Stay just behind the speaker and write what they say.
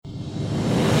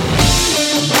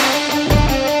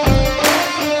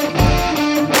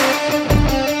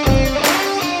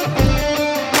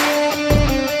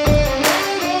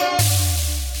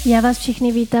Já vás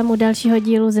všichni vítám u dalšího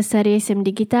dílu ze série Jsem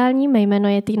digitální. Mé jméno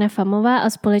je Týna Famová a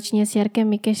společně s Jarkem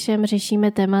Mikešem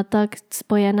řešíme témata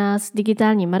spojená s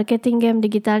digitálním marketingem,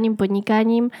 digitálním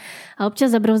podnikáním a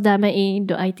občas zabrouzdáme i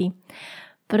do IT.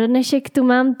 Pro dnešek tu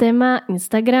mám téma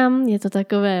Instagram, je to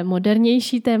takové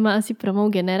modernější téma asi pro mou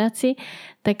generaci,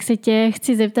 tak se tě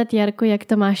chci zeptat, Jarko, jak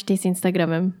to máš ty s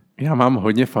Instagramem? Já mám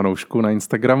hodně fanoušků na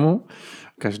Instagramu,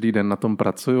 každý den na tom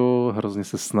pracuju, hrozně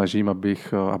se snažím,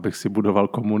 abych si budoval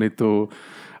komunitu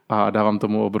a dávám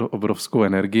tomu obrovskou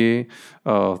energii.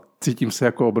 Cítím se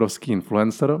jako obrovský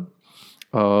influencer,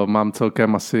 mám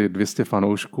celkem asi 200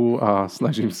 fanoušků a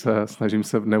snažím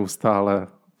se neustále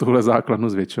tuhle základnu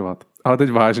zvětšovat. Ale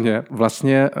teď vážně,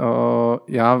 vlastně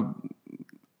já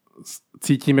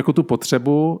cítím jako tu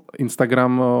potřebu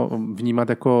Instagram vnímat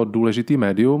jako důležitý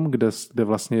médium, kde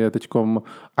vlastně je teďkom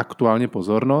aktuálně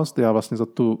pozornost. Já vlastně za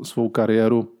tu svou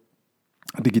kariéru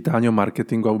digitálního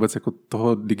marketingu a vůbec jako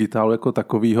toho digitálu jako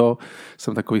takového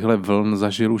jsem takovýhle vln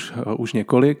zažil už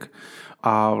několik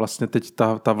a vlastně teď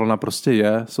ta vlna prostě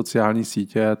je sociální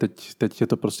sítě, teď je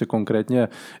to prostě konkrétně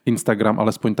Instagram,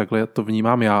 alespoň takhle to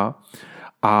vnímám já.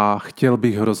 A chtěl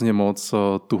bych hrozně moc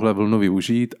tuhle vlnu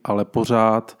využít, ale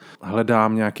pořád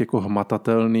hledám nějaký jako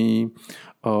hmatatelný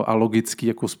a logický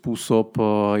jako způsob,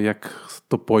 jak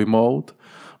to pojmout,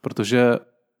 protože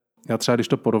já třeba, když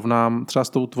to porovnám třeba s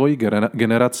tou tvojí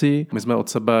generací, my jsme od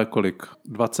sebe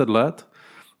 20 let,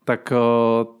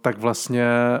 tak vlastně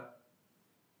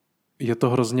je to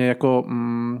hrozně jako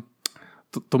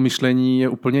to myšlení je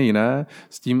úplně jiné,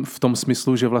 s tím v tom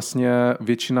smyslu, že vlastně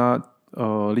většina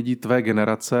lidí tvé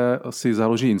generace si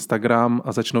založí Instagram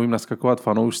a začnou jim naskakovat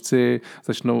fanoušci,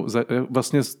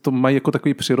 vlastně to mají jako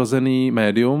takový přirozený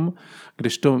médium,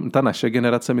 když ta naše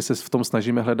generace, my se v tom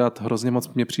snažíme hledat hrozně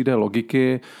moc, mně přijde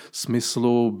logiky,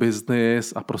 smyslu,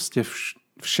 business a prostě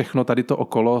všechno tady to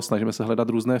okolo, snažíme se hledat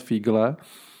různé fígle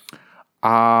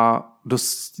a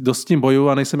dost tím bojuju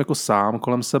a nejsem jako sám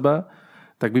kolem sebe,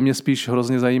 tak by mě spíš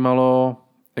hrozně zajímalo,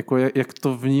 jako jak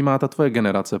to vnímá ta tvoje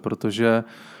generace, protože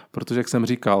jak jsem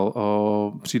říkal,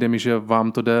 přijde mi, že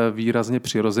vám to jde výrazně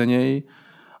přirozeněji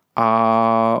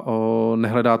a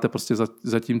nehledáte prostě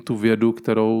zatím tu vědu,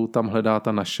 kterou tam hledá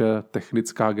ta naše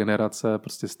technická generace,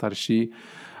 prostě starší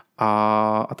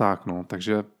a tak no.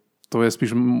 Takže to je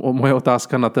spíš moje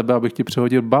otázka na tebe, abych ti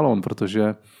přehodil balón,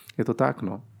 protože je to tak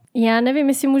no. Já nevím,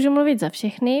 jestli můžu mluvit za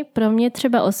všechny. Pro mě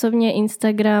třeba osobně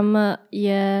Instagram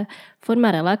je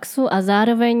forma relaxu a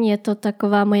zároveň je to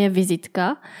taková moje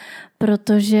vizitka,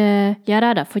 protože já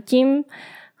ráda fotím,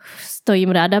 stojím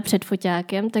ráda před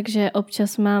foťákem, takže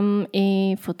občas mám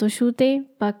i fotoshooty,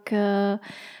 pak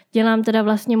dělám teda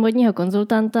vlastně modního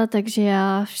konzultanta, takže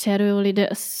já šeruju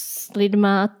s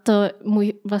lidma to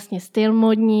můj vlastně styl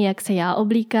modní, jak se já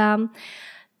oblíkám.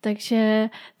 Takže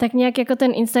tak nějak jako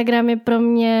ten Instagram je pro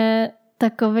mě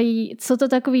jsou to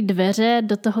takový dveře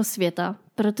do toho světa,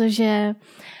 protože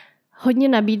hodně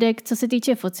nabídek, co se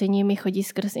týče focení, mi chodí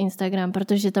skrz Instagram,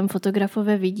 protože tam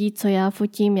fotografové vidí, co já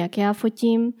fotím, jak já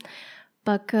fotím.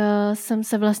 Pak jsem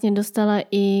se vlastně dostala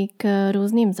i k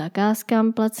různým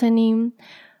zakázkám placeným.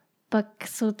 Pak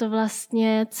jsou to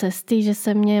vlastně cesty, že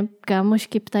se mě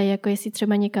kámošky ptají, jako jestli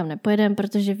třeba někam nepojedem,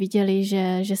 protože viděli,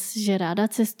 že ráda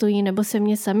cestují, nebo se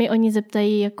mě sami oni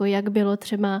zeptají, jako jak bylo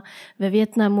třeba ve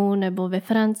Vietnamu nebo ve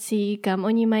Francii, kam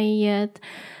oni mají jet.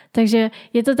 Takže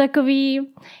je to takový,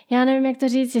 já nevím, jak to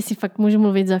říct, jestli fakt můžu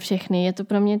mluvit za všechny. Je to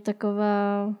pro mě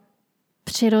taková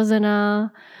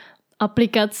přirozená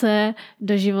aplikace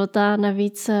do života.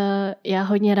 Navíc já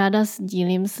hodně ráda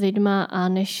sdílím s lidma a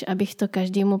než abych to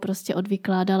každému prostě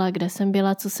odvykládala, kde jsem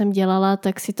byla, co jsem dělala,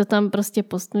 tak si to tam prostě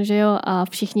postnu, že jo, a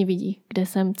všichni vidí, kde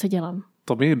jsem, co dělám.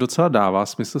 To mi docela dává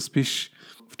smysl spíš,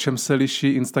 v čem se liší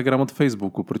Instagram od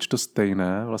Facebooku, proč to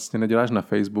stejné vlastně neděláš na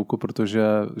Facebooku, protože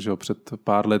že jo, před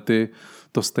pár lety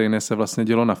to stejné se vlastně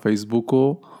dělo na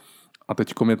Facebooku a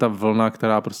teďkom je ta vlna,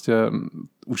 která prostě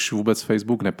už vůbec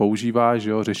Facebook nepoužívá, že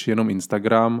jo, řeší jenom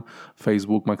Instagram,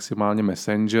 Facebook maximálně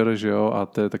Messenger, že jo, a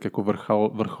to je tak jako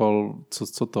vrchol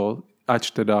co to,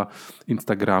 ač teda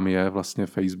Instagram je vlastně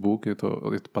Facebook,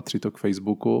 patří to k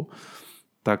Facebooku.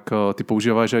 Tak ty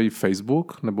používáš i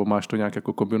Facebook, nebo máš to nějak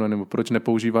jako kombinovat, nebo proč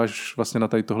nepoužíváš vlastně na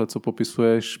tady tohle, co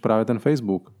popisuješ, právě ten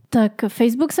Facebook? Tak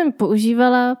Facebook jsem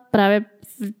používala právě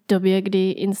v době,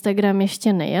 kdy Instagram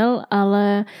ještě nejel,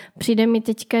 ale přijde mi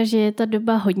teďka, že je ta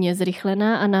doba hodně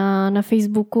zrychlená a na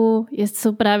Facebooku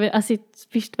jsou právě asi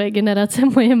spíš tvoje generace,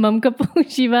 moje mamka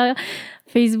používá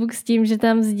Facebook s tím, že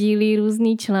tam sdílí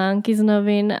různý články z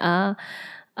novin a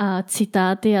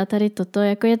citáty a tady toto,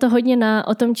 jako je to hodně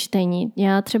o tom čtení.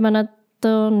 Já třeba na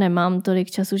to nemám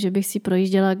tolik času, že bych si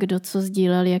projížděla, kdo co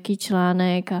sdílel, jaký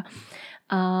článek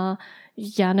a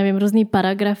já nevím, různý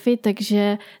paragrafy,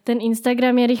 takže ten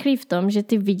Instagram je rychlý v tom, že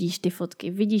ty vidíš ty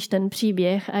fotky, vidíš ten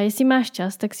příběh a jestli máš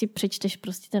čas, tak si přečteš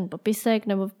prostě ten popisek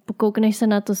nebo pokoukneš se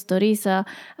na to stories a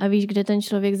víš, kde ten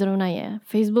člověk zrovna je.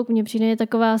 Facebook mně přijde je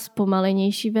taková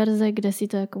zpomalenější verze, kde si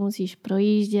to jako musíš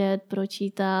projíždět,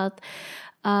 pročítat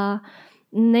a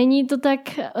není to tak,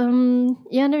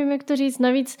 já nevím, jak to říct,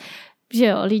 navíc, že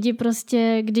jo, lidi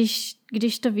prostě,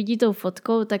 když to vidí tou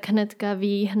fotkou, tak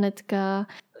hnedka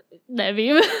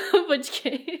nevím,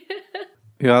 počkej.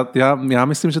 Já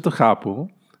myslím, že to chápu,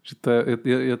 že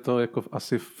je to jako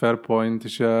asi fair point,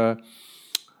 že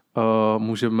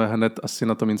můžeme hned asi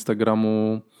na tom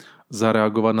Instagramu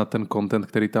zareagovat na ten content,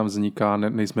 který tam vzniká,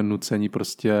 nejsme nuceni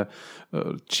prostě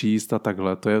číst a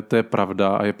takhle. To je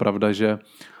pravda a je pravda, že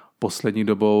poslední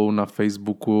dobou na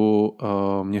Facebooku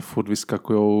mě furt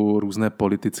vyskakují různé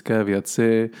politické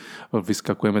věci,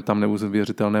 vyskakujeme tam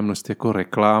neuvěřitelné množství jako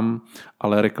reklam,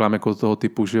 ale reklam jako toho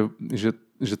typu,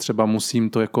 že třeba musím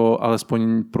to jako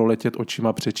alespoň proletět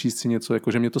očima, přečíst si něco,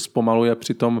 jako že mě to zpomaluje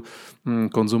při tom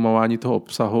konzumování toho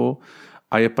obsahu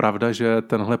a je pravda, že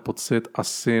tenhle pocit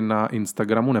asi na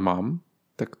Instagramu nemám,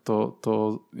 tak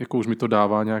to jako už mi to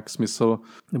dává nějak smysl,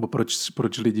 nebo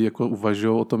proč lidi jako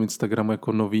uvažují o tom Instagramu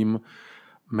jako novým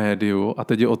médiu. A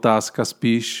teď je otázka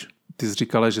spíš, ty jsi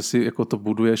říkala, že si jako to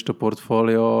buduješ, to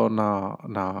portfolio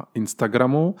na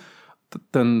Instagramu,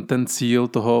 ten cíl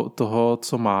toho,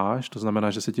 co máš, to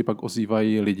znamená, že se ti pak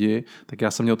ozývají lidi, tak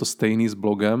já jsem měl to stejný s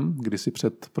blogem, kdysi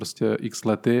před prostě x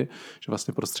lety, že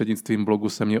vlastně prostřednictvím blogu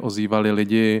se mě ozývali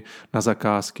lidi na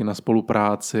zakázky, na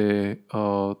spolupráci,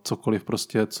 cokoliv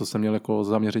prostě, co jsem měl jako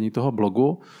zaměření toho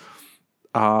blogu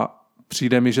a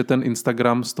přijde mi, že ten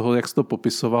Instagram z toho, jak jsi to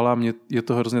popisovala, je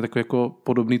to hrozně takový jako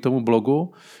podobný tomu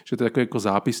blogu, že to je takový jako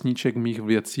zápisníček mých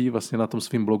věcí, vlastně na tom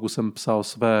svým blogu jsem psal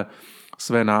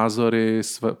své názory,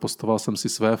 postoval jsem si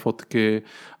své fotky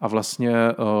a vlastně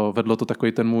vedlo to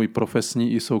takový ten můj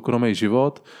profesní i soukromý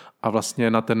život a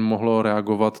vlastně na ten mohlo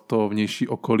reagovat to vnější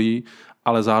okolí,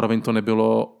 ale zároveň to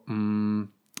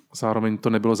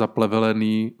nebylo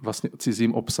zaplevelený vlastně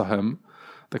cizím obsahem.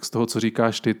 Tak z toho, co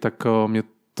říkáš ty, tak mě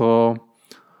to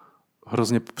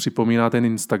hrozně připomíná ten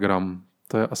Instagram.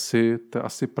 To je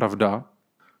asi pravda.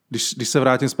 Když se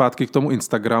vrátím zpátky k tomu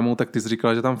Instagramu, tak ty jsi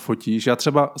říkala, že tam fotíš. Já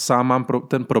třeba sám mám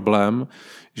ten problém,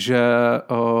 že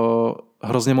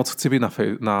hrozně moc chci být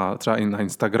třeba i na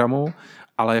Instagramu,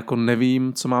 ale jako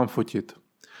nevím, co mám fotit.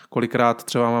 Kolikrát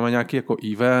třeba máme nějaký jako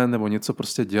event nebo něco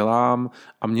prostě dělám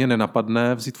a mě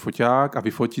nenapadne vzít foťák a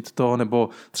vyfotit to, nebo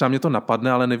třeba mě to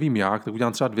napadne, ale nevím jak, tak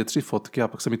udělám třeba 2-3 fotky a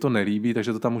pak se mi to nelíbí,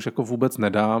 takže to tam už jako vůbec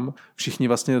nedám. Všichni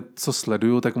vlastně, co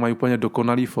sleduju, tak mají úplně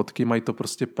dokonalý fotky, mají to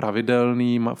prostě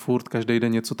pravidelný, furt každý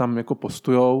den něco tam jako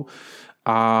postujou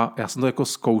a já jsem to jako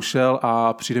zkoušel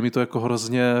a přijde mi to jako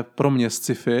hrozně pro mě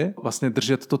sci-fi, vlastně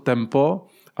držet to tempo,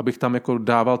 abych tam jako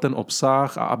dával ten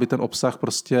obsah a aby ten obsah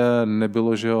prostě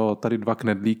nebylo, že jo, tady 2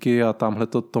 knedlíky a tamhle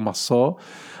to maso,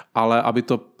 ale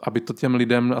aby to těm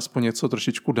lidem aspoň něco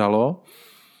trošičku dalo,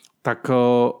 tak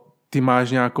ty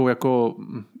máš nějakou jako,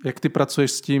 jak ty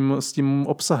pracuješ s tím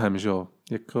obsahem, že jo?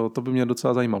 To by mě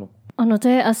docela zajímalo. Ono to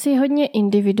je asi hodně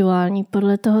individuální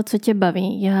podle toho, co tě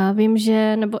baví. Já vím,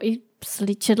 že, nebo i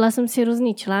četla jsem si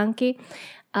různý články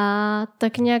a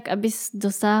tak nějak, abys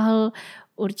dosáhl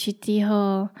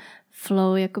určitýho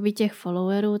flow, jakoby těch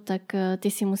followerů, tak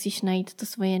ty si musíš najít to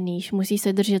svoje níž. Musíš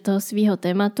se držet toho svýho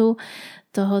tématu,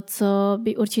 toho, co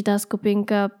by určitá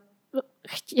skupinka,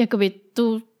 jakoby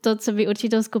to, co by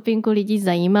určitou skupinku lidí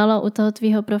zajímalo u toho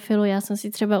tvýho profilu. Já jsem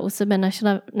si třeba u sebe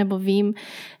našla, nebo vím,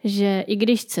 že i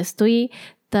když cestuji,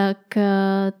 tak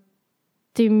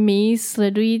ty mý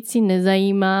sledující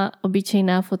nezajímá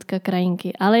obyčejná fotka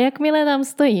krajinky. Ale jakmile tam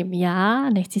stojím já,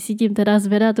 nechci si tím teda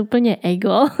zvedat úplně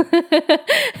ego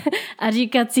a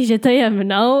říkat si, že to je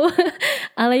mnou,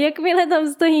 ale jakmile tam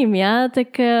stojím já,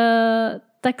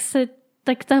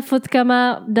 tak ta fotka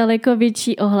má daleko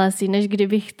větší ohlasy, než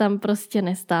kdybych tam prostě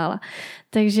nestála.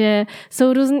 Takže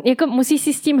jsou různý, jako musíš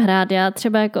si s tím hrát. Já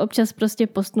třeba jako občas prostě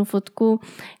postnu fotku,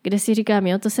 kde si říkám,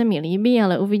 jo, to se mi líbí,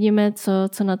 ale uvidíme,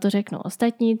 co na to řeknou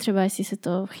ostatní, třeba jestli se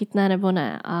to chytne nebo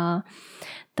ne. A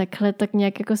takhle tak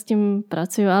nějak jako s tím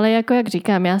pracuju. Ale jako jak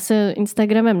říkám, já se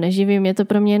Instagramem neživím, je to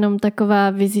pro mě jenom taková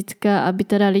vizitka, aby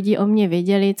teda lidi o mě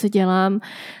věděli, co dělám,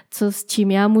 s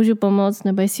čím já můžu pomoct,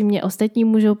 nebo jestli mě ostatní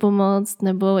můžou pomoct,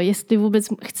 nebo jestli vůbec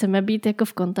chceme být jako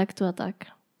v kontaktu a tak.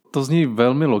 To zní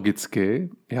velmi logicky.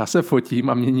 Já se fotím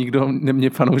a mě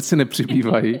fanoušci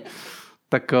nepřibývají.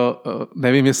 Tak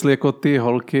nevím, jestli jako ty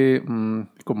holky,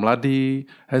 jako mladý,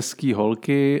 hezký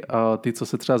holky, ty, co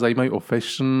se třeba zajímají o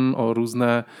fashion, o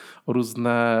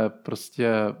různé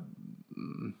prostě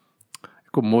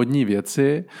jako módní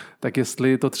věci, tak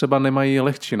jestli to třeba nemají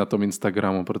lehčí na tom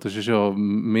Instagramu, protože že jo,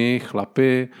 my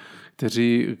chlapi,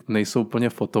 kteří nejsou úplně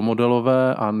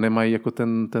fotomodelové a nemají jako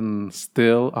ten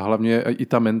styl a hlavně i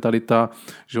ta mentalita,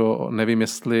 že jo, nevím,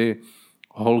 jestli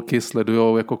holky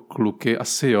sledujou jako kluky,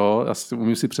 asi jo, asi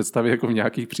umím si představit jako v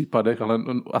nějakých případech, ale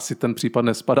asi ten případ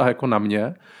nespadá jako na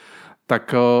mě,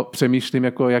 tak přemýšlím,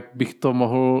 jako jak bych to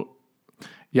mohl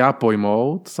já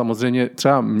pojmout. Samozřejmě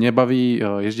třeba mě baví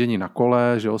ježdění na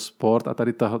kole, že jo, sport a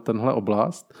tady tenhle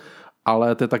oblast,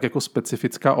 ale to je tak jako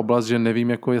specifická oblast, že nevím,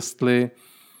 jako jestli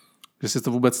že si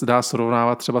to vůbec dá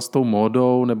srovnávat třeba s tou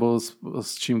módou nebo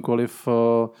s čímkoliv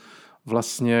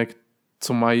vlastně,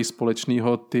 co mají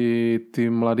společného ty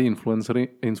mladé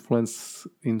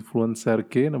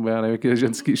influencerky, nebo já nevím, jaký je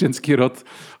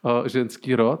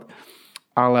ženský rod,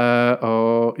 ale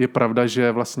je pravda,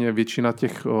 že vlastně většina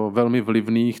těch velmi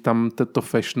vlivných, tam to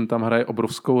fashion tam hraje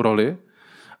obrovskou roli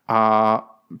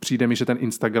a přijde mi, že ten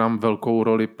Instagram velkou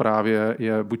roli právě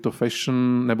je buď to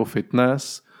fashion nebo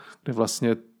fitness, kde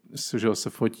vlastně že se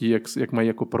fotí, jak mají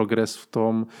jako progres v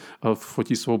tom,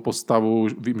 fotí svou postavu.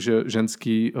 Vím, že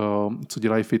ženský, co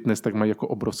dělají fitness, tak mají jako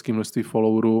obrovské množství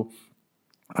followerů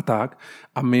a tak.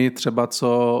 A my třeba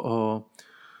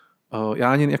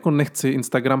já ani jako nechci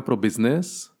Instagram pro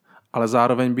business, ale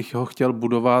zároveň bych ho chtěl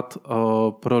budovat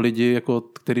pro lidi, jako,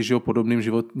 kteří žijou podobným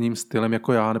životním stylem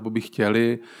jako já, nebo by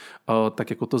chtěli tak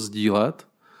jako to sdílet.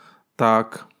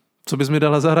 Tak co bys mi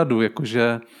dala za radu?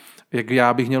 Jakože jak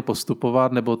já bych měl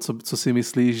postupovat, nebo co si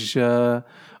myslíš, že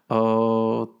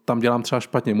tam dělám třeba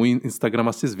špatně. Můj Instagram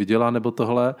asi viděla, nebo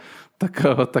tohle,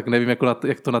 tak nevím,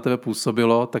 jak to na tebe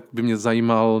působilo, tak by mě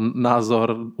zajímal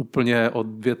názor úplně od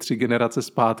 2-3 generace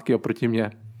zpátky oproti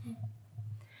mě.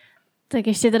 Tak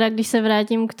ještě teda, když se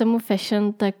vrátím k tomu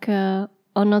fashion, tak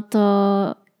ono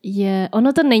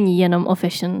to není jenom o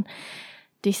fashion.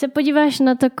 Když se podíváš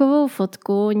na takovou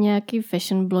fotku nějaký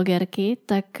fashion blogerky,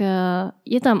 tak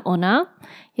je tam ona,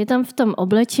 je tam v tom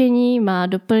oblečení, má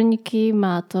doplňky,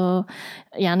 má to,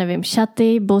 já nevím,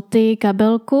 šaty, boty,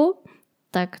 kabelku,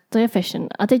 tak to je fashion.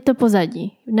 A teď to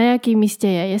pozadí. Na jakém místě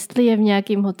je? Jestli je v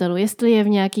nějakém hotelu, jestli je v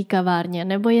nějaký kavárně,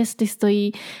 nebo jestli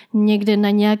stojí někde na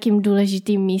nějakém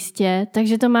důležitém místě.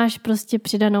 Takže to máš prostě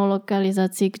přidanou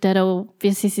lokalizaci, kterou,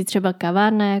 jestli si třeba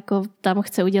kavárna, jako tam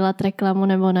chce udělat reklamu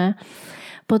nebo ne.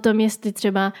 Potom jestli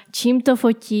třeba čím to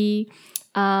fotí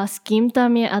a s kým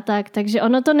tam je a tak. Takže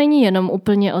ono to není jenom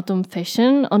úplně o tom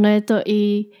fashion, ono je to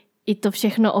i to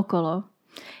všechno okolo.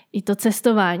 I to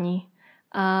cestování.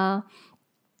 A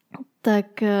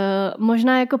tak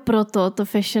možná jako proto to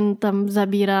fashion tam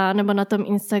zabírá, nebo na tom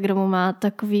Instagramu má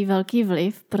takový velký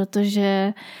vliv,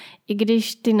 protože i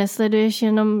když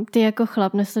ty jako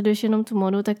chlap nesleduješ jenom tu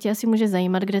modu, tak tě asi může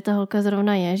zajímat, kde ta holka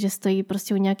zrovna je, že stojí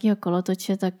prostě u nějakého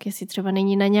kolotoče, tak jestli třeba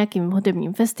není na nějakém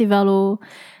hudebním festivalu,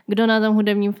 kdo na tom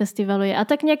hudebním festivalu je a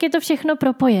tak nějak je to všechno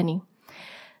propojený.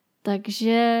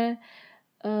 Takže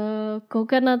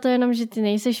koukat na to jenom, že ty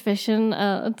nejseš fashion,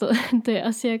 a to je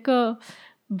asi jako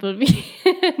blbý,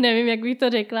 nevím, jak bych to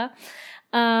řekla.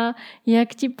 A jak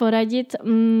ti poradit?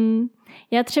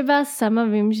 Já třeba sama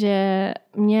vím, že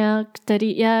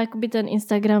já jakoby ten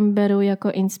Instagram beru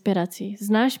jako inspiraci.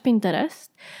 Znáš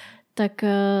Pinterest? Tak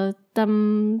tam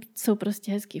jsou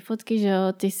prostě hezký fotky, že jo,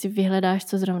 ty si vyhledáš,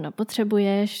 co zrovna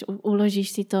potřebuješ, uložíš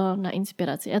si to na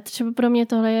inspiraci. A třeba pro mě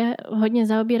tohle je hodně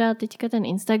zaobírá teďka ten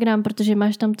Instagram, protože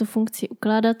máš tam tu funkci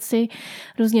ukládat si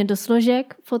různě do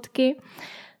složek fotky,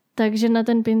 takže na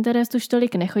ten Pinterest už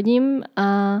tolik nechodím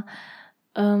a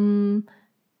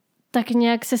tak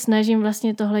nějak se snažím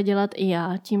vlastně tohle dělat i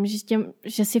já. Tím,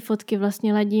 že si fotky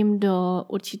vlastně ladím do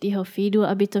určitého feedu,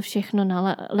 aby to všechno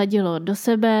ladilo do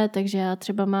sebe, takže já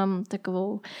třeba mám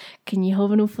takovou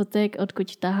knihovnu fotek,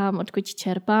 odkud tahám, odkud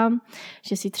čerpám,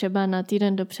 že si třeba na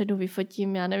týden dopředu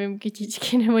vyfotím, já nevím,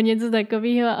 kytičky nebo něco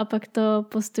takového a pak to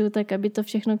postuju tak, aby to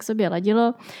všechno k sobě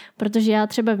ladilo, protože já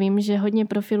třeba vím, že hodně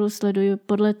profilů sleduju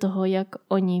podle toho, jak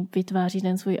oni vytváří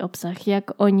ten svůj obsah, jak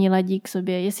oni ladí k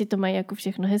sobě, jestli to mají jako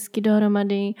všechno hezky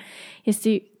dohromady,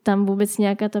 jestli tam vůbec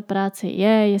nějaká ta práce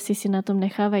je, jestli si na tom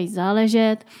nechávají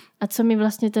záležet a co mi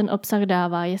vlastně ten obsah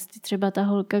dává. Jestli třeba ta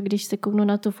holka, když se kouknu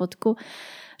na tu fotku,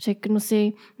 řeknu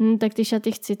si, tak ty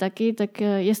šaty chci taky, tak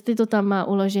jestli to tam má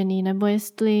uložený, nebo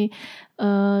jestli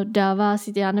dává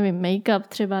si, já nevím, make-up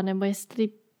třeba, nebo jestli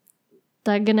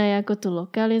tagne jako tu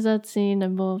lokalizaci,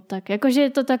 nebo tak. Jakože je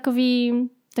to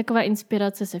taková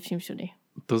inspirace se vším všudy.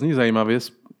 To zní zajímavě.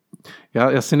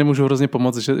 Já si nemůžu hrozně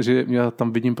pomoct, že já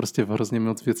tam vidím prostě v hrozně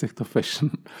moc věcech to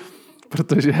fashion,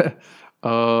 protože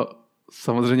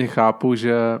samozřejmě chápu,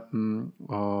 že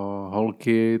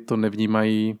holky to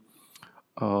nevnímají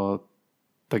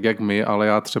tak jak my, ale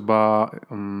já třeba,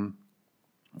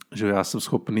 že já jsem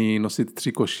schopný nosit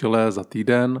 3 košile za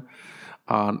týden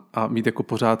a mít jako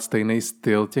pořád stejný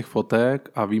styl těch fotek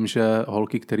a vím, že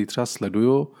holky, který třeba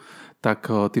sleduju,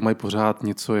 tak ty mají pořád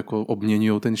něco, jako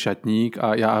obměňují ten šatník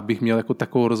a já abych měl jako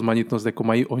takovou rozmanitnost, jako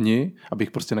mají oni,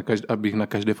 abych prostě abych na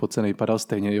každé fotce nevypadal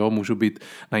stejně, jo, můžu být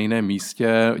na jiném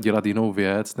místě, dělat jinou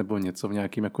věc nebo něco v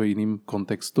nějakým jako jiným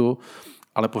kontextu,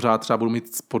 ale pořád třeba budu mít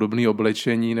podobné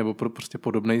oblečení nebo prostě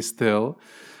podobný styl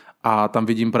a tam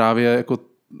vidím právě jako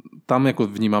tam jako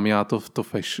vnímám já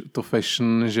to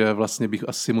fashion, že vlastně bych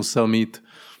asi musel mít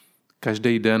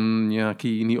každý den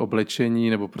nějaký jiný oblečení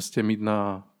nebo prostě mít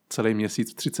na celý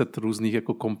měsíc 30 různých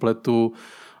jako kompletů,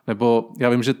 nebo já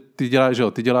vím, že ty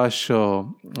děláš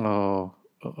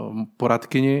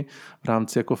poradkyni v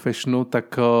rámci jako fashionu,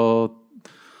 tak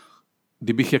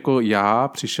kdybych jako já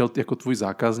přišel jako tvůj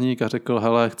zákazník a řekl,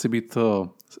 hele, chci být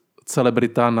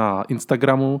celebrita na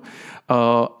Instagramu,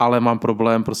 ale mám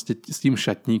problém prostě s tím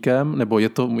šatníkem, nebo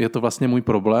je to vlastně můj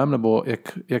problém, nebo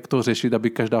jak to řešit, aby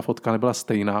každá fotka nebyla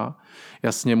stejná.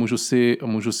 Jasně,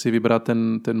 můžu si vybrat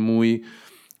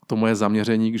to moje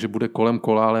zaměření, že bude kolem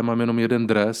kola, ale mám jenom jeden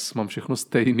dres, mám všechno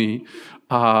stejný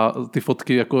a ty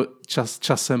fotky jako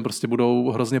časem prostě budou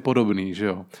hrozně podobný, že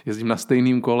jo. Jezdím na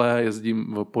stejným kole,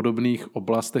 jezdím v podobných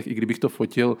oblastech, i kdybych to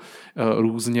fotil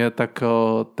různě, tak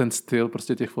ten styl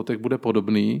prostě těch fotek bude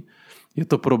podobný. Je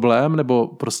to problém, nebo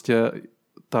prostě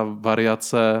ta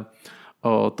variace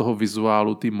toho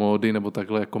vizuálu, té módy, nebo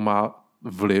takhle jako má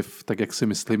vliv, tak jak si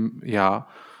myslím já,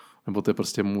 nebo to je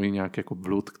prostě můj nějaký jako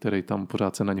blud, který tam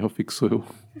pořád se na něho fixuju.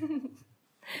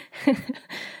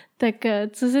 Tak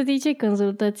co se týče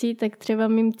konzultací, tak třeba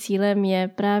mým cílem je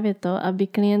právě to, aby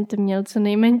klient měl co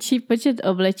nejmenší počet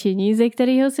oblečení, ze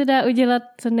kterého se dá udělat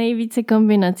co nejvíce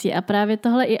kombinací. A právě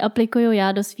tohle i aplikuju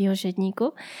já do svého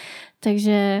šatníku.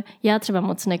 Takže já třeba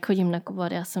moc nechodím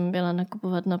nakupovat. Já jsem byla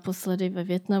nakupovat naposledy ve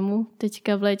Vietnamu.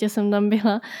 Teďka v létě jsem tam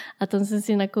byla a tam jsem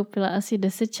si nakoupila asi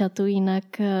 10 šatů, jinak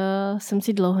jsem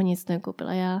si dlouho nic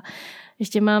nekoupila. Já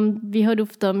ještě mám výhodu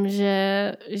v tom,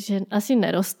 že asi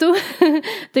nerostu,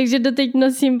 takže doteď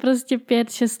nosím prostě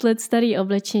 5-6 let starý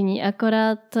oblečení.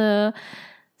 Akorát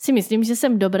si myslím, že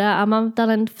jsem dobrá a mám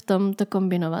talent v tom to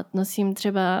kombinovat. Nosím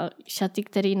třeba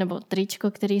šaty, nebo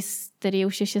tričko, který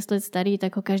už je 6 let starý,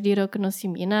 tak ho každý rok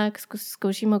nosím jinak.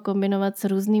 Zkouším ho kombinovat s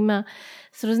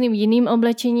různým jiným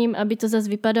oblečením, aby to zase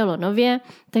vypadalo nově.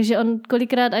 Takže on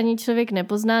kolikrát ani člověk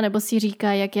nepozná, nebo si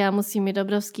říká, jak já musím mít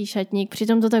obrovský šatník.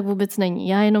 Přitom to tak vůbec není.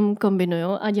 Já jenom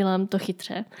kombinuju a dělám to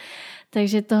chytře.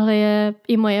 Takže tohle je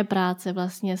i moje práce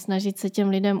vlastně, snažit se těm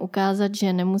lidem ukázat,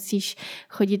 že nemusíš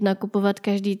chodit nakupovat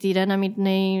každý týden a mít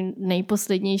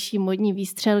nejposlednější modní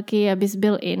výstřelky, abys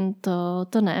byl in,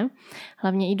 to ne.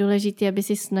 Hlavně i důležitý, aby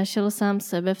si našel sám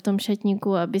sebe v tom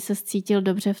šatníku, aby se cítil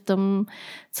dobře v tom,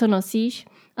 co nosíš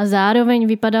a zároveň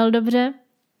vypadal dobře.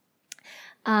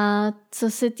 A co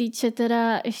se týče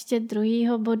teda ještě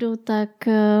druhého bodu, tak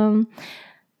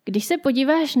když se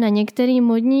podíváš na některé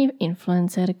modní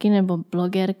influencerky nebo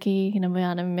blogerky, nebo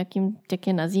já nevím, jak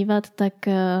je nazývat, tak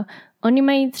oni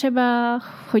mají třeba,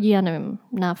 chodí, já nevím,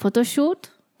 na photoshoot.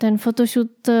 Ten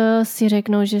photoshoot si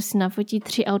řeknou, že si nafotí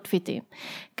 3 outfity.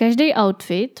 Každý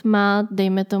outfit má,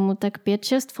 dejme tomu, tak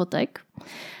 5-6 fotek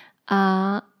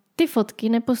a ty fotky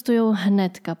nepostujou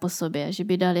hnedka po sobě, že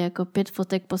by dali jako 5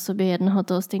 fotek po sobě jednoho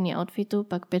toho stejného outfitu,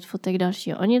 pak 5 fotek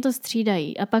dalšího. Oni to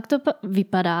střídají a pak to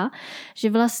vypadá, že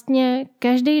vlastně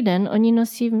každý den oni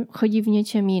chodí v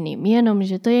něčem jiným.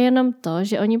 Jenomže to je jenom to,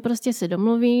 že oni prostě se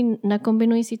domluví,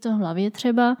 nakombinují si to v hlavě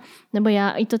třeba, nebo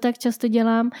já i to tak často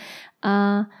dělám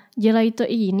a dělají to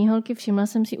i jiný holky. Všimla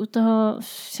jsem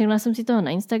si toho na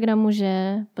Instagramu,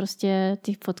 že prostě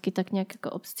ty fotky tak nějak jako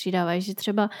obstřídávají, že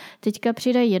třeba teďka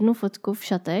přidají jednu fotku v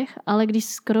šatech, ale když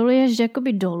scrolluješ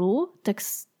jakoby dolů, tak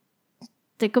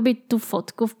jakoby tu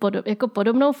fotku, jako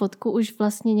podobnou fotku už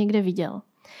vlastně někde viděl.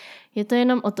 Je to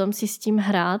jenom o tom si s tím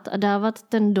hrát a dávat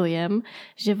ten dojem,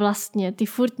 že vlastně ty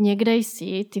furt někde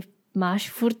jsi, ty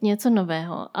máš furt něco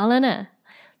nového, ale ne.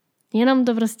 Jenom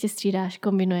to prostě střídáš,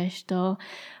 kombinuješ to,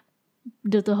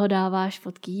 do toho dáváš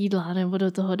fotky jídla, nebo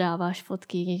do toho dáváš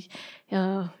fotky,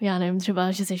 já nevím,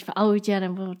 třeba, že jsi v autě,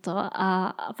 nebo to.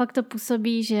 A fakt to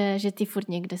působí, že ty furt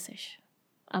někde seš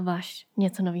a máš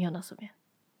něco nového na sobě.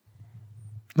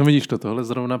 No vidíš to, tohle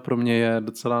zrovna pro mě je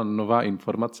docela nová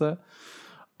informace.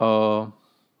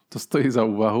 To stojí za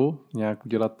úvahu,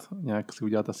 nějak si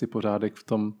udělat asi pořádek v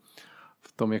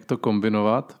tom, jak to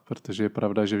kombinovat, protože je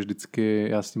pravda, že vždycky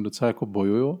já s tím docela jako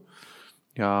bojuju.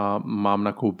 Já mám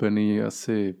nakoupený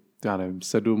asi já nevím,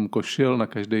 7 košil, na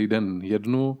každý den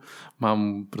jednu,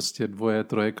 mám prostě 2,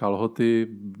 3 kalhoty,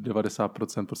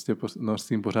 90% prostě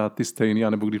nosím pořád ty stejný,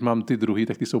 anebo když mám ty druhý,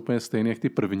 tak ty jsou úplně stejný jak ty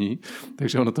první,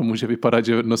 takže ono to může vypadat,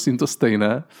 že nosím to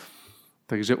stejné.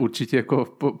 Takže určitě jako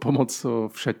pomoc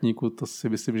v šatníku, to si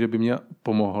myslím, že by mě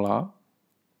pomohla.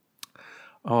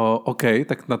 OK,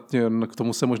 tak k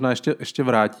tomu se možná ještě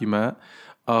vrátíme.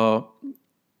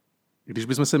 Když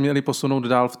bychom se měli posunout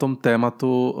dál v tom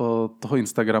tématu toho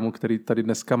Instagramu, který tady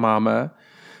dneska máme,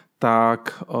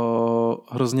 tak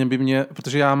hrozně by mě,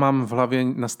 protože já mám v hlavě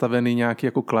nastavený nějaké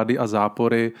jako klady a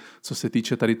zápory, co se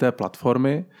týče tady té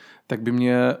platformy, tak by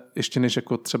mě, ještě než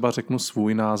jako třeba řeknu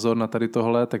svůj názor na tady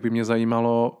tohle, tak by mě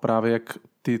zajímalo právě, jak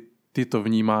ty to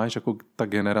vnímáš, jako ta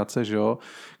generace, že jo,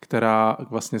 která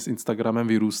vlastně s Instagramem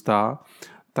vyrůstá,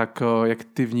 tak jak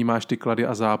ty vnímáš ty klady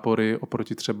a zápory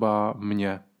oproti třeba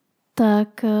mně?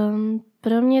 Tak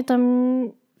pro mě tam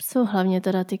jsou hlavně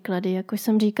teda ty klady. Jak už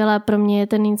jsem říkala, pro mě je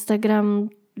ten Instagram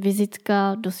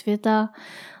vizitka do světa.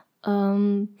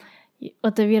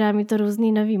 Otevírá mi to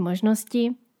různé nové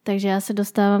možnosti, takže já se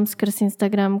dostávám skrz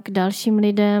Instagram k dalším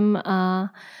lidem a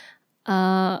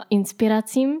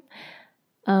inspiracím.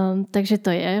 Takže to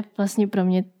je vlastně pro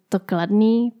mě to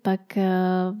kladný. Pak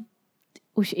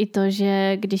už i to,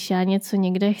 že když já něco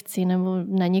někde chci nebo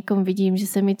na někom vidím, že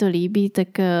se mi to líbí, tak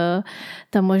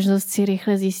ta možnost si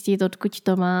rychle zjistit, odkud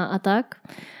to má a tak.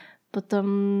 Potom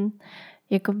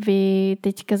jakoby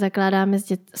teďka zakládáme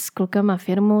s klukama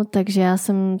firmu, takže já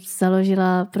jsem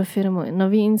založila pro firmu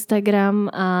nový Instagram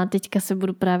a teďka se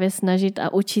budu právě snažit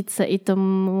a učit se i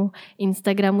tomu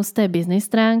Instagramu z té business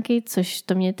stránky, což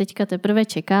to mě teďka teprve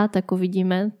čeká, tak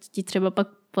uvidíme, ti třeba pak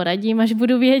poradím, až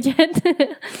budu vědět.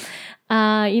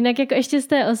 A jinak jako ještě z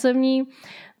té osobní,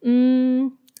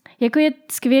 jako je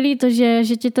skvělý to, že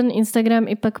tě ten Instagram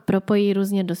i pak propojí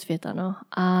různě do světa. No.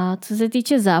 A co se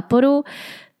týče záporu,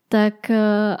 tak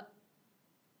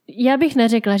já bych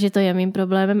neřekla, že to je mým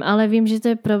problémem, ale vím, že to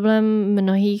je problém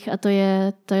mnohých a to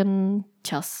je ten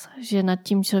čas, že nad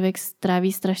tím člověk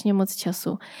stráví strašně moc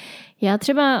času. Já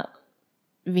třeba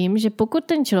vím, že pokud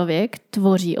ten člověk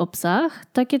tvoří obsah,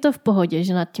 tak je to v pohodě,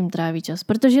 že nad tím tráví čas,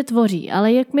 protože tvoří,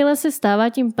 ale jakmile se stává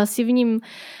tím pasivním,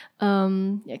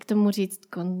 jak tomu říct,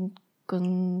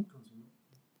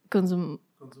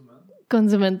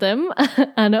 konzumentem,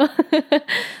 ano,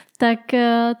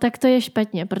 tak to je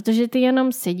špatně, protože ty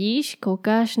jenom sedíš,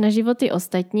 koukáš na životy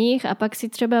ostatních a pak si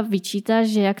třeba vyčítáš,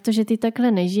 že jak to, že ty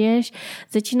takhle nežiješ,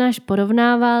 začínáš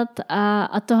porovnávat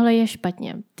a tohle je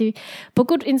špatně.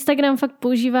 Pokud Instagram fakt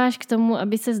používáš k tomu,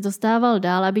 aby ses dostával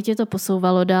dál, aby tě to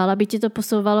posouvalo dál, aby tě to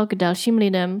posouvalo k dalším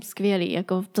lidem, skvělý,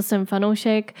 jako to jsem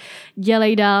fanoušek,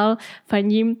 dělej dál,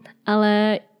 fandím,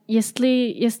 ale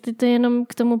jestli to je jenom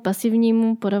k tomu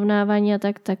pasivnímu porovnávání a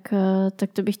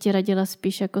tak to bych ti radila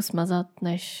spíš jako smazat,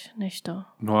 než to.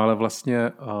 No ale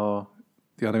vlastně,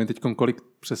 já nevím teď, kolik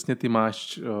přesně ty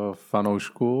máš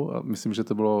fanoušku, myslím, že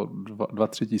to bylo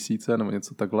 2-3 tisíce nebo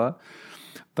něco takhle,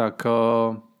 tak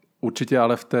určitě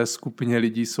ale v té skupině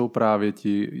lidí jsou právě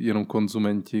ti jenom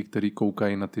konzumenti, kteří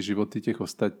koukají na ty životy těch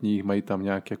ostatních, mají tam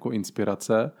nějaké jako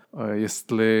inspirace.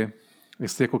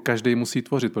 Jestli jako každý musí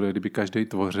tvořit, protože kdyby každý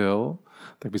tvořil,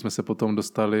 tak bychom se potom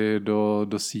dostali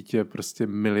do sítě prostě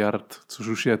miliard, což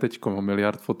už je teď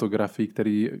miliard fotografií,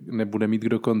 který nebude mít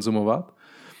kdo konzumovat.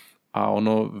 A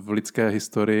ono v lidské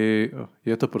historii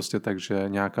je to prostě tak, že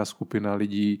nějaká skupina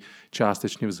lidí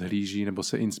částečně vzhlíží nebo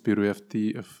se inspiruje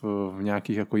v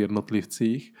nějakých jako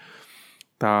jednotlivcích.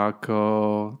 Tak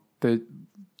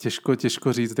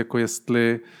těžko říct, jako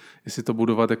jestli to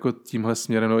budovat jako tímhle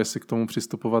směrem, nebo jestli k tomu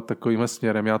přistupovat takovýmhle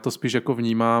směrem. Já to spíš jako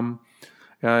vnímám,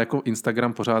 já jako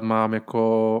Instagram pořád mám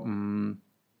jako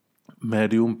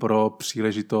médium pro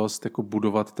příležitost jako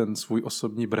budovat ten svůj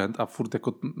osobní brand a furt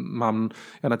jako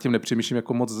já nad tím nepřemýšlím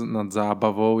jako moc nad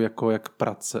zábavou, jako jak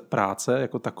práce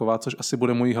jako taková, což asi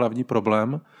bude můj hlavní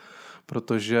problém,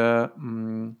 protože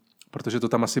to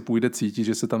tam asi půjde cítit,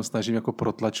 že se tam snažím jako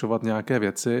protlačovat nějaké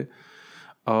věci.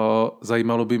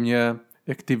 Zajímalo by mě,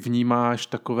 jak ty vnímáš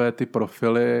takové ty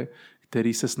profily,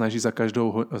 který se snaží za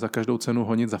každou cenu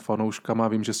honit za fanouškama.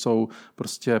 Vím, že jsou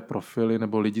prostě profily,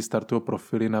 nebo lidi startují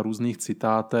profily na různých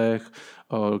citátech,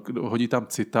 hodí tam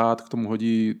citát, k tomu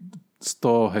hodí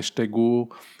 100 hashtagů,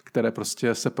 které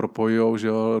prostě se propojujou, že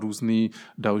jo, různý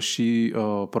další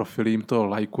profily jim to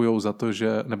lajkujou za to,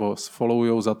 že, nebo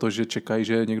followujou za to, že čekají,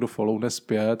 že někdo followne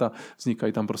zpět a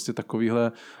vznikají tam prostě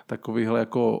takovýhle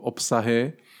jako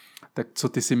obsahy. Tak co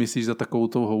ty si myslíš za takovou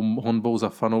tou honbou za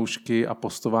fanoušky a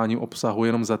postováním obsahu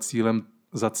jenom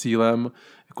za cílem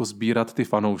jako sbírat ty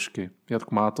fanoušky.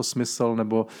 Jak má to smysl,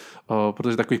 nebo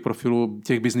protože takových profilů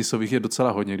těch biznisových je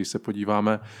docela hodně, když se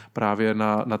podíváme právě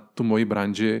na tu moji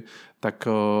branži, tak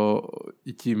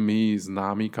i ti mý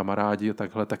známí kamarádi a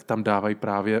takhle, tak tam dávají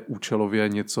právě účelově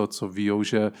něco, co víjou,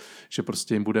 že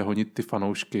prostě jim bude honit ty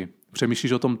fanoušky.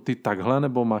 Přemýšlíš o tom ty takhle,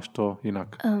 nebo máš to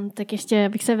jinak? Tak ještě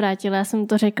bych se vrátila, já jsem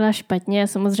to řekla špatně.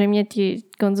 Samozřejmě ti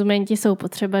konzumenti jsou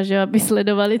potřeba, že aby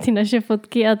sledovali ty naše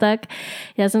fotky a tak.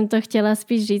 Já jsem to chtěla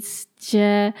spíš říct,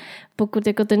 že pokud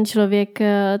jako ten člověk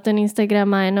ten Instagram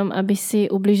má jenom, aby si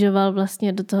ubližoval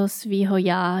vlastně do toho svýho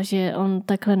já, že on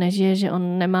takhle nežije, že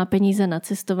on nemá peníze na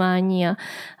cestování a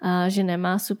že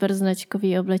nemá super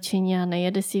značkový oblečení a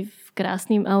nejede si v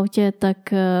krásném autě, tak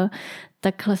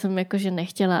takhle jsem jakože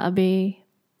nechtěla, aby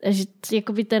že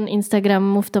jakoby ten Instagram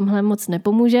mu v tomhle moc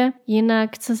nepomůže.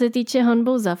 Jinak, co se týče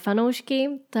honbou za fanoušky,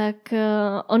 tak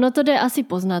ono to jde asi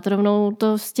poznat. Rovnou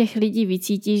to z těch lidí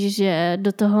vycítíš, že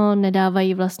do toho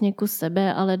nedávají vlastně kus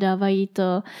sebe, ale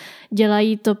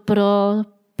dělají to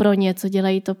pro něco,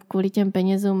 dělají to kvůli těm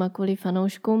penězům a kvůli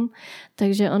fanouškům.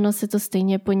 Takže ono se to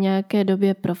stejně po nějaké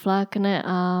době proflákne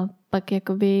a pak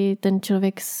jakoby ten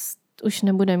člověk už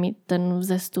nebude mít ten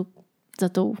vzestup za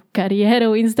tou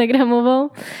kariérou instagramovou.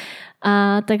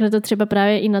 A takhle to třeba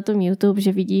právě i na tom YouTube,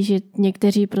 že vidíš, že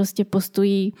někteří prostě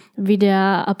postují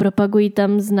videa a propagují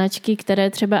tam značky, které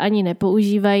třeba ani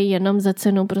nepoužívají, jenom za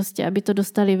cenu prostě, aby to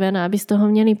dostali ven a aby z toho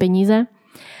měli peníze.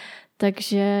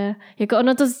 Takže jako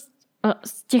ono to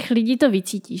z těch lidí to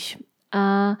vycítíš.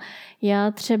 A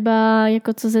já třeba,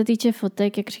 jako co se týče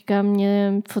fotek, jak říkám,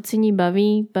 mě focení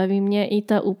baví mě i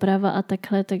ta úprava a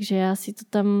takhle, takže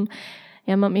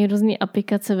já mám i různé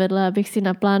aplikace vedle, abych si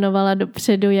naplánovala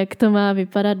dopředu, jak to má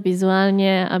vypadat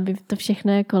vizuálně, aby to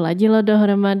všechno jako ladilo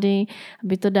dohromady,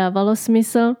 aby to dávalo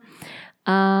smysl.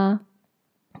 A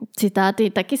citáty,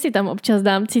 taky si tam občas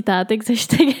dám citátek se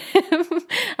hashtagem,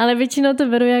 ale většinou to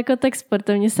beru jako tak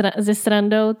sportovně se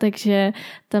srandou, takže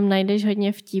tam najdeš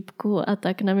hodně vtípků a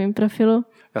tak na mém profilu.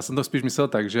 Já jsem to spíš myslel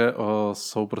tak, že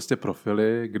jsou prostě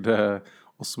profily, kde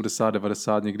 80,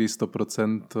 90, někdy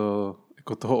 100%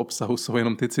 jako toho obsahu jsou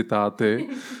jenom ty citáty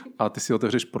a ty si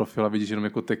otevřeš profil a vidíš jenom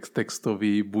jako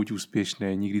textový, buď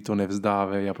úspěšný, nikdy to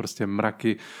nevzdávej a prostě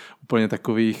mraky úplně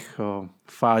takových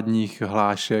fádních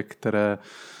hlášek, které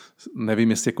nevím,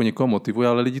 jestli jako někoho motivuje,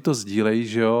 ale lidi to sdílejí,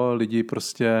 že jo, lidi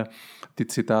prostě ty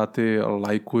citáty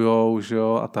lajkujou, že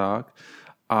jo, a tak.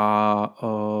 A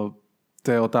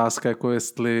to je otázka, jako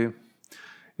jestli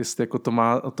jako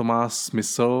to má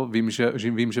smysl.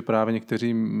 Vím, že právě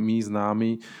někteří mí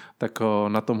známí tak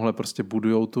na tomhle prostě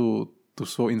budujou tu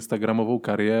svou instagramovou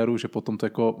kariéru, že potom to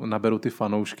jako naberou ty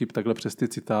fanoušky takhle přes ty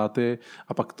citáty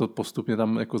a pak to postupně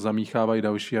tam jako zamíchávají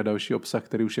další a další obsah,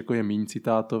 který už jako je méně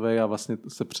citátový a vlastně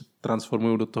se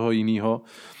transformují do toho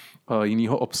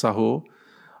jiného obsahu.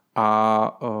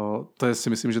 A to je si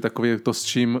myslím, že takové to, s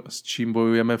čím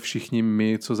bojujeme všichni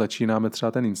my, co začínáme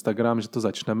třeba ten Instagram, že to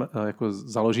začneme, jako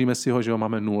založíme si ho, že ho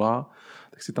máme 0,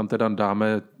 tak si tam teda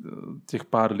dáme těch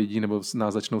pár lidí, nebo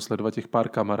nás začnou sledovat těch pár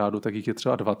kamarádů, tak jich je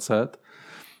třeba 20.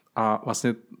 A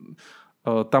vlastně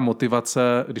ta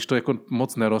motivace, když to jako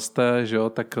moc neroste, že jo,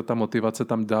 tak ta motivace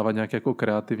tam dávat nějaký jako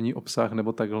kreativní obsah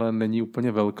nebo takhle není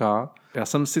úplně velká. Já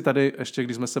jsem si tady, ještě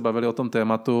když jsme se bavili o tom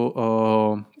tématu,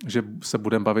 že se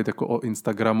budeme bavit jako o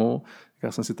Instagramu,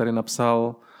 já jsem si tady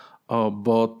napsal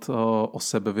bod o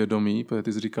sebevědomí, protože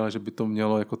ty jsi říkala, že by to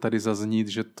mělo jako tady zaznít,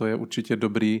 že to je určitě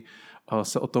dobrý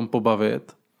se o tom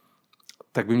pobavit.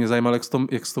 Tak by mě zajímalo,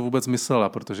 jak jsi to vůbec myslela,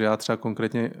 protože já třeba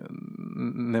konkrétně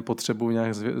nepotřebuji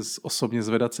nějak osobně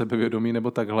zvedat sebevědomí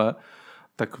nebo takhle,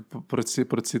 tak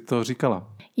proč si to říkala?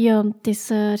 Jo, ty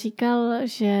jsi říkal,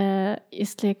 že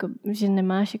jestli jako, že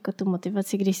nemáš jako tu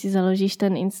motivaci, když si založíš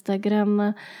ten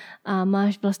Instagram a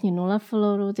máš vlastně 0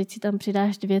 followerů, teď si tam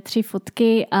přidáš 2-3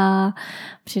 fotky a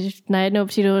najednou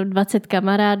přijdou 20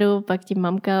 kamarádů, pak ti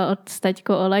mamka od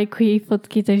taťko olajkují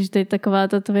fotky, takže to je taková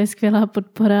to tvoje skvělá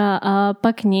podpora a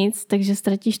pak nic, takže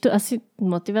ztratíš tu asi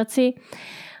motivaci.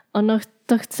 Ono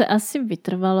to chce asi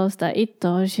vytrvalost a i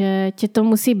to, že tě to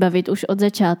musí bavit už od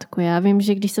začátku. Já vím,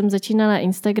 že když jsem začínala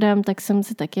Instagram, tak jsem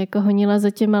se taky jako honila za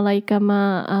těma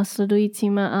lajkama a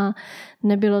sledujícíma a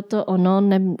nebylo to ono,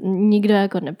 nikdo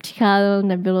jako nepřicházel,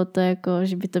 nebylo to jako,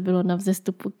 že by to bylo na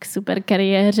vzestupu k super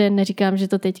kariéře, neříkám, že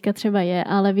to teďka třeba je,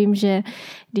 ale vím, že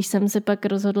když jsem se pak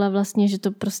rozhodla vlastně, že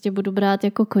to prostě budu brát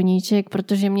jako koníček,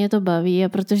 protože mě to baví a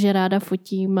protože ráda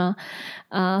fotím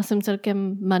a jsem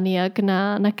celkem maniak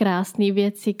na krásné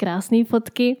věci, krásné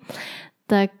fotky,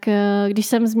 tak když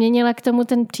jsem změnila k tomu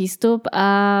ten přístup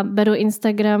a beru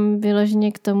Instagram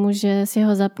vyloženě k tomu, že si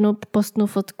ho zapnu, postnu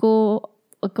fotku,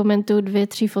 komentuju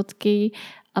 2-3 fotky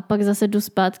a pak zase jdu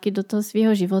zpátky do toho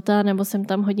svého života, nebo sem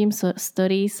tam hodím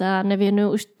stories a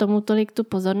nevěnuju už tomu tolik tu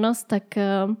pozornost, tak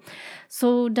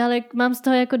mám z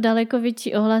toho jako daleko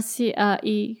větší ohlasy a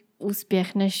i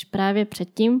úspěch než právě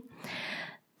předtím.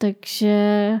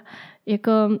 Takže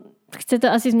jako chce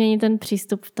to asi změnit ten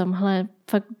přístup v tomhle.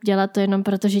 Fakt dělat to jenom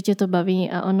proto, že tě to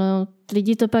baví a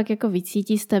lidi to pak jako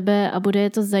vycítí z tebe a bude je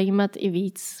to zajímat i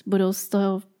víc. Budou z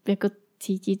toho jako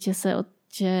cítit, že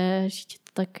tě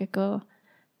to tak jako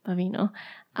baví, no.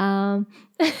 A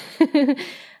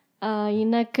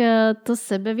jinak to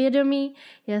sebevědomí,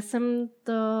 já jsem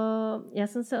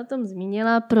se o tom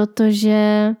zmínila,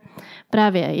 protože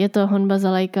právě je to honba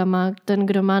za lajkama. Ten,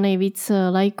 kdo má nejvíc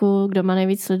lajků, kdo má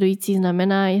nejvíc sledující,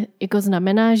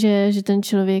 znamená, že ten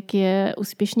člověk je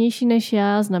úspěšnější než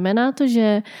já. Znamená to,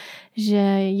 že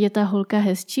je ta holka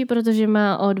hezčí, protože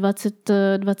má o 20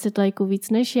 lajků víc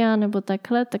než já, nebo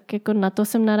takhle, tak jako na to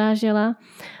jsem narážela.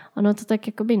 Ono to tak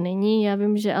jakoby není, já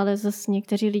vím, že ale zase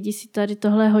někteří lidi si tady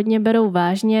tohle hodně berou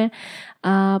vážně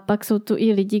a pak jsou tu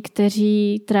i lidi,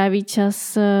 kteří tráví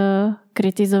čas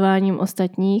kritizováním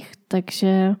ostatních,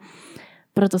 takže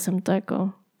proto jsem to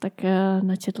jako tak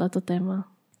načetla to téma.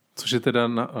 Což je teda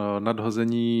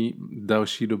nadhození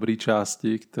další dobré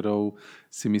části, kterou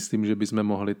si myslím, že bychom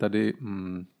mohli tady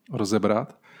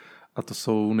rozebrat. A to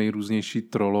jsou nejrůznější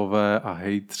trolové a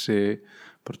hejtři,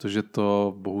 protože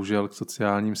to bohužel k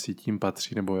sociálním sítím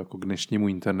patří, nebo jako k dnešnímu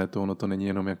internetu. Ono to není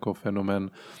jenom jako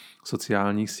fenomén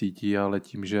sociálních sítí, ale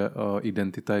tím, že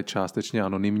identita je částečně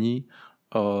anonymní,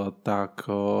 tak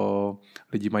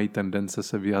lidi mají tendence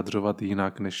se vyjadřovat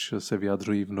jinak, než se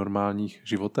vyjadřují v normálních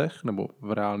životech nebo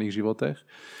v reálných životech.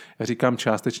 Já říkám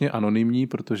částečně anonymní,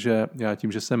 protože já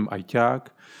tím, že jsem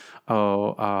ajťák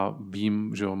a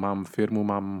vím, že mám firmu,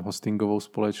 mám hostingovou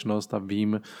společnost a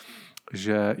vím,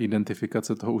 že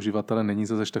identifikace toho uživatele není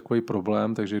zase takový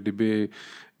problém, takže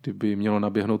kdyby mělo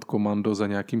naběhnout komando za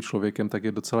nějakým člověkem, tak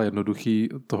je docela jednoduchý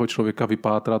toho člověka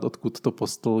vypátrat, odkud to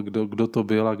postl, kdo to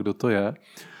byl a kdo to je.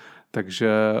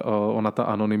 Takže ona ta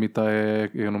anonymita je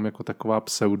jenom jako taková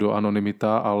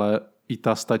pseudoanonymita, ale i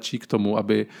ta stačí k tomu,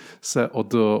 aby se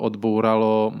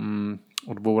odbouralo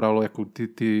jako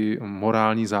ty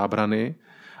morální zábrany.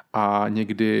 A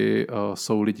někdy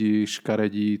jsou lidi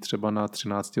škaredí třeba na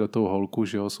 13letou holku,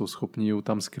 že jo, jsou schopni ji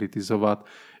tam skritizovat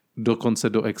dokonce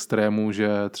do extrému, že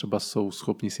třeba jsou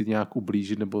schopni si nějak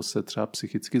ublížit nebo se třeba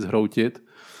psychicky zhroutit.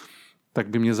 Tak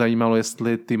by mě zajímalo,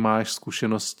 jestli ty máš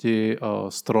zkušenosti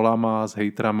s trolama, s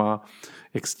hejtrama,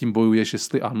 jak s tím bojuješ,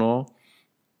 jestli ano.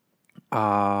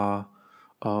 A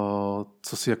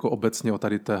co si jako obecně o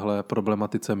tady téhle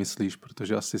problematice myslíš,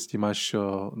 protože asi s tím máš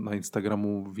na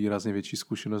Instagramu výrazně větší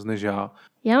zkušenost než já.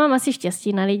 Já mám asi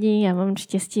štěstí na lidi, já mám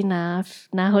štěstí na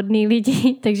náhodný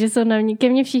lidi, takže ke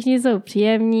mně všichni jsou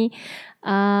příjemní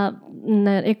a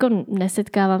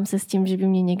nesetkávám se s tím, že by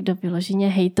mě někdo vyloženě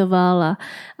hejtoval a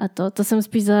to jsem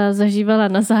spíš zažívala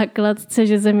na základce,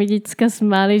 že se mi děcka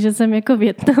smály, že jsem jako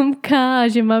Vietnamka a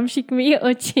že mám šikmý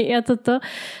oči a toto.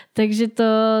 Takže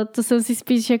to jsem si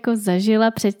spíš jako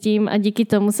zažila předtím a díky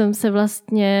tomu jsem se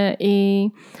vlastně i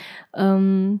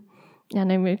já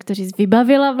nevím, jak to říct,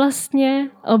 vybavila vlastně,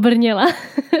 obrnila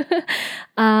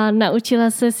a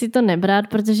naučila se si to nebrat,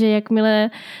 protože jakmile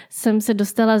jsem se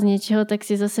dostala z něčeho, tak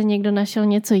si zase někdo našel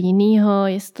něco jiného,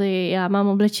 jestli já mám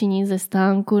oblečení ze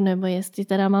stánku, nebo jestli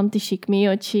teda mám ty šikmý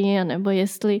oči, nebo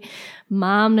jestli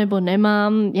mám nebo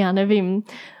nemám, já nevím,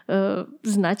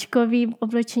 značkový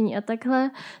oblečení a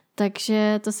takhle.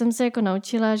 Takže to jsem se jako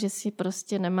naučila, že si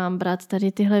prostě nemám brát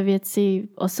tady tyhle věci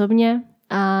osobně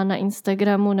a na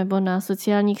Instagramu nebo na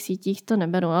sociálních sítích to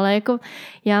neberu. Ale jako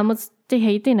já moc ty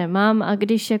hejty nemám a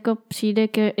když jako přijde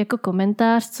jako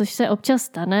komentář, což se občas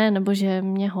stane, nebo že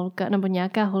mě holka nebo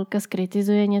nějaká holka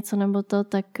skritizuje něco nebo to,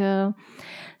 tak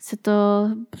se to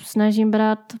snažím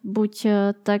brát buď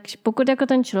tak, pokud jako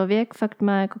ten člověk fakt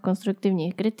má jako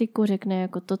konstruktivní kritiku, řekne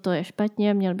jako toto je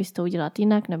špatně, měl bys to udělat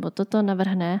jinak, nebo toto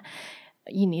navrhne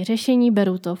jiný řešení,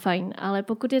 beru to, fajn. Ale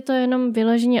pokud je to jenom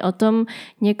vyloženě o tom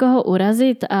někoho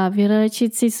urazit a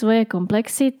vylečit si svoje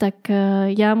komplexy, tak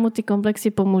já mu ty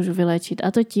komplexy pomůžu vylečit.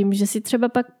 A to tím, že si třeba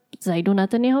pak zajdu na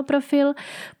ten jeho profil,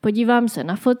 podívám se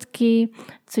na fotky,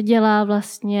 co dělá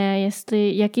vlastně,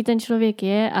 jaký ten člověk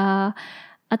je a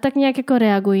tak nějak jako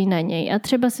reagují na něj. A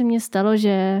třeba se mně stalo,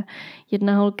 že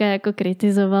jedna holka jako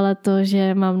kritizovala to,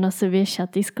 že mám na sobě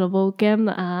šaty s kloboukem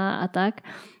a tak.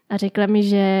 A řekla mi,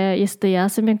 že jestli já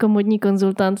jsem jako modní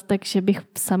konzultant, takže bych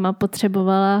sama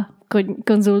potřebovala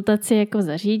konzultaci jako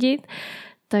zařídit.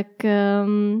 Tak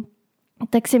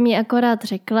tak jsem jí akorát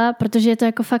řekla, protože je to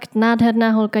jako fakt nádherná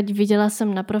holka, viděla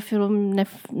jsem na profilu,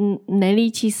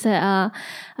 nelíčí se a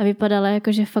vypadala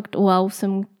jako, že fakt wow,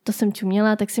 to jsem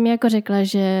čuměla, tak jsem jí jako řekla,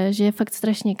 že je fakt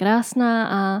strašně krásná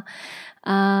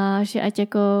a že ať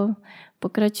jako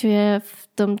pokračuje v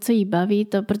tom, co jí baví,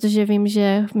 to, protože vím,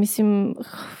 že myslím,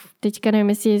 teďka nevím,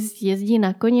 jestli jezdí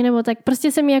na koni nebo tak,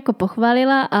 prostě jsem jí jako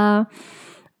pochválila a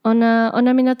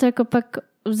ona mi na to jako pak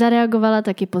zareagovala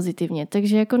taky pozitivně.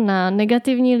 Takže jako na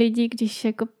negativní lidi, když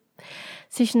jako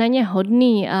jsi na ně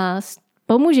hodný a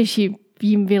pomůžeš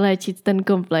jim vyléčit ten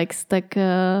komplex, tak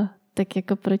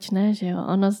jako proč ne, že jo?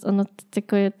 Ono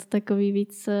jako je to takový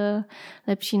víc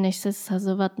lepší, než se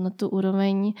shazovat na tu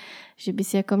úroveň, že by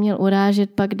si jako měl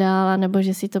urážet pak dál, nebo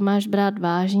že si to máš brát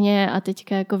vážně a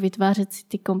teďka jako vytvářet si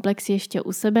ty komplexy ještě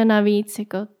u sebe navíc,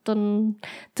 jako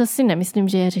to si nemyslím,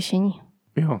 že je řešení.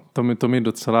 Jo, to mi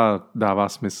docela dává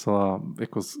smysl a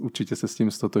jako určitě se s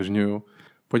tím stotožňuju.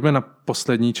 Pojďme na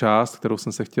poslední část, kterou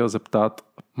jsem se chtěl zeptat.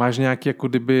 Máš nějaký jako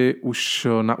kdyby už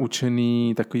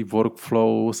naučený takový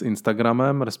workflow s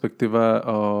Instagramem, respektive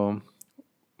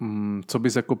co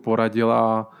bys jako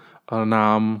poradila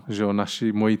nám, že jo,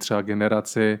 mojí třeba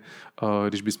generaci,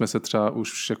 když bychom se třeba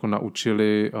už jako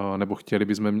naučili, nebo chtěli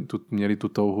bychom měli tu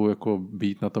touhu jako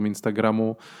být na tom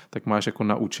Instagramu, tak máš jako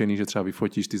naučený, že třeba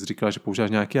vyfotíš, ty jsi říkala, že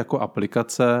používáš nějaké jako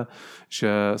aplikace,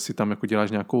 že si tam jako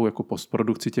děláš nějakou jako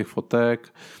postprodukci těch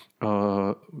fotek.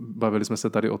 Bavili jsme se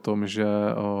tady o tom, že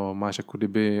máš jako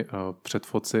kdyby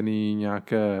předfocený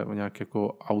nějaké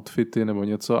jako outfity nebo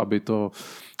něco, aby to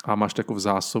a máš to jako v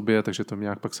zásobě, takže to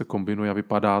nějak pak se kombinuje a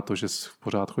vypadá to, že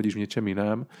pořád chodíš v něčem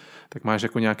jiném, tak máš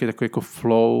jako nějaký takový jako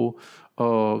flow,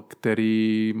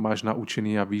 který máš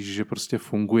naučený a víš, že prostě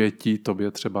funguje ti,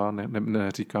 tobě třeba,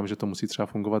 neříkám, že to musí třeba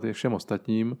fungovat i všem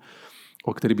ostatním,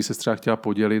 o který by se třeba chtěla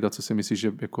podělit a co si myslíš,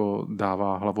 že jako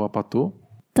dává hlavu a patu?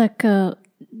 Tak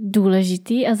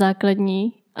důležitý a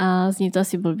základní, a zní to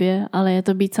asi blbě, ale je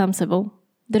to být sám sebou.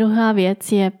 Druhá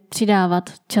věc je přidávat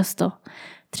často.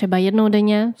 Třeba jednou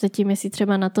denně, zatím jestli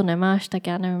třeba na to nemáš, tak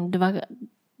já nevím,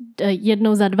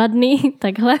 jednou za 2 dny,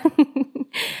 takhle.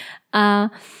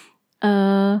 A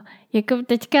jako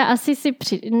teďka asi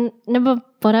nebo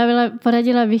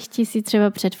poradila bych ti si třeba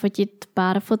předfotit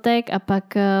pár fotek a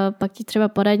pak ti třeba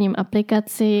poradím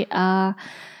aplikaci a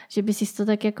že by si to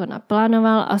tak jako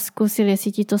naplánoval a zkusil,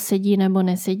 jestli ti to sedí nebo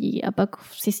nesedí. A pak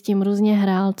si s tím různě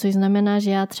hrál, což znamená,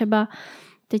 že já třeba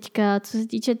teďka, co se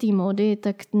týče té módy,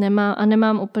 tak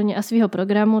nemám úplně, a svého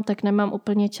programu, tak nemám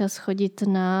úplně čas chodit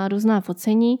na různá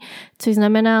focení, což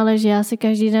znamená ale, že já si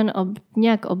každý den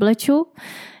nějak obleču,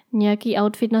 nějaký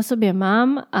outfit na sobě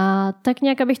mám a tak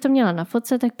nějak, abych to měla na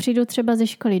fotce, tak přijdu třeba ze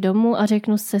školy domů a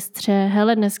řeknu sestře,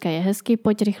 hele, dneska je hezky,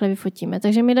 pojď rychle vyfotíme.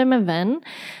 Takže my jdeme ven,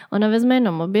 ona vezme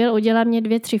jenom mobil, udělá mě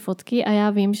 2-3 fotky a já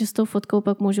vím, že s tou fotkou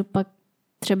pak můžu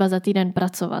třeba za týden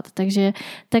pracovat. Takže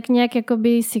tak nějak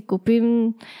jakoby si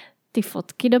koupím ty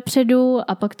fotky dopředu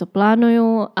a pak to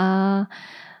plánuju a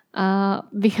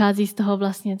vychází z toho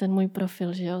vlastně ten můj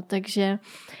profil, že jo. Takže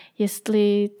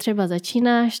jestli třeba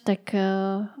začínáš, tak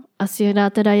asi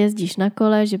teda jezdíš na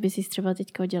kole, že by si třeba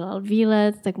teďka udělal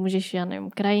výlet, tak můžeš, já nevím,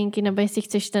 krajinky, nebo jestli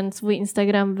chceš ten svůj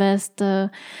Instagram vést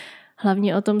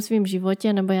hlavně o tom svém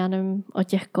životě, nebo já nevím, o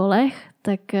těch kolech,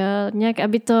 tak nějak,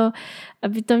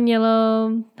 aby to mělo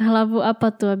hlavu a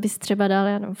patu, abys třeba dal,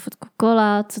 já nevím, fotku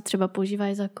kola, co třeba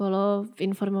používají za kolo,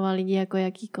 informoval lidi, jako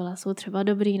jaký kola jsou třeba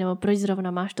dobrý, nebo proč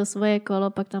zrovna máš to svoje kolo,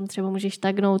 pak tam třeba můžeš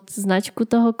tagnout značku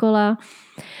toho kola,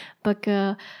 pak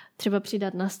třeba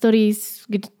přidat na stories,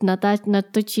 kdy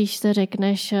natočíš se,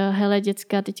 řekneš, hele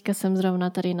děcka, teďka jsem zrovna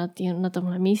tady na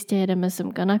tomhle místě, jedeme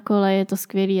semka na kole, je to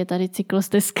skvělý, je tady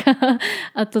cyklostezka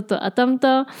a toto a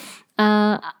tamto.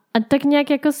 A tak nějak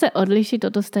jako se odlišit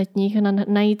od ostatních,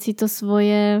 najít si to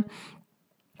svoje,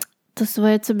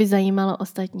 co by zajímalo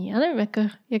ostatní. Já nevím,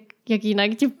 jak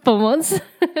jinak ti pomoct.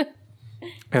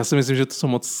 Já si myslím, že to jsou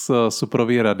moc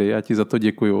superové rady, já ti za to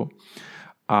děkuju.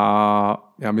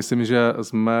 A já myslím, že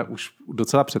jsme už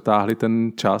docela přetáhli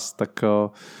ten čas, tak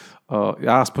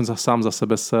já aspoň sám za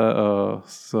sebe se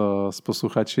s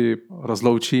posluchači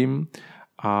rozloučím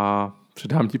a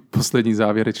předám ti poslední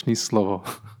závěrečné slovo.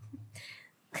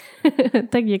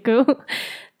 Tak děkuju.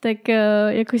 Tak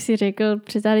jak už jsi řekl,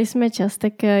 přetáhli jsme čas,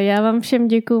 tak já vám všem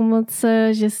děkuju moc,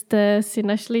 že jste si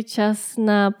našli čas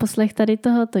na poslech tady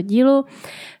tohoto dílu.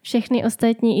 Všechny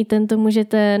ostatní i tento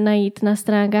můžete najít na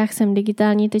stránkách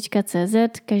semdigitální.cz.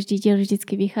 Každý díl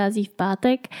vždycky vychází v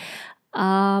pátek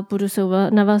a budu se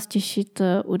na vás těšit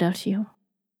u dalšího.